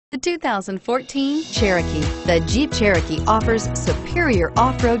The 2014 Cherokee. The Jeep Cherokee offers superior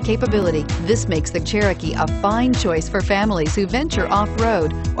off-road capability. This makes the Cherokee a fine choice for families who venture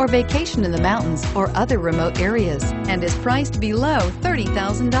off-road or vacation in the mountains or other remote areas, and is priced below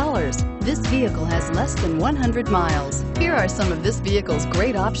 $30,000. This vehicle has less than 100 miles. Here are some of this vehicle's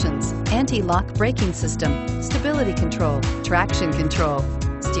great options: anti-lock braking system, stability control, traction control,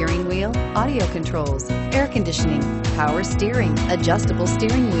 steering wheel audio controls, air conditioning, power steering, adjustable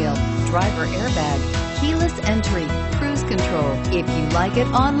steering wheel, driver airbag, keyless entry, cruise control. If you like it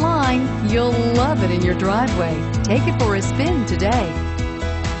online, you'll love it in your driveway. Take it for a spin today.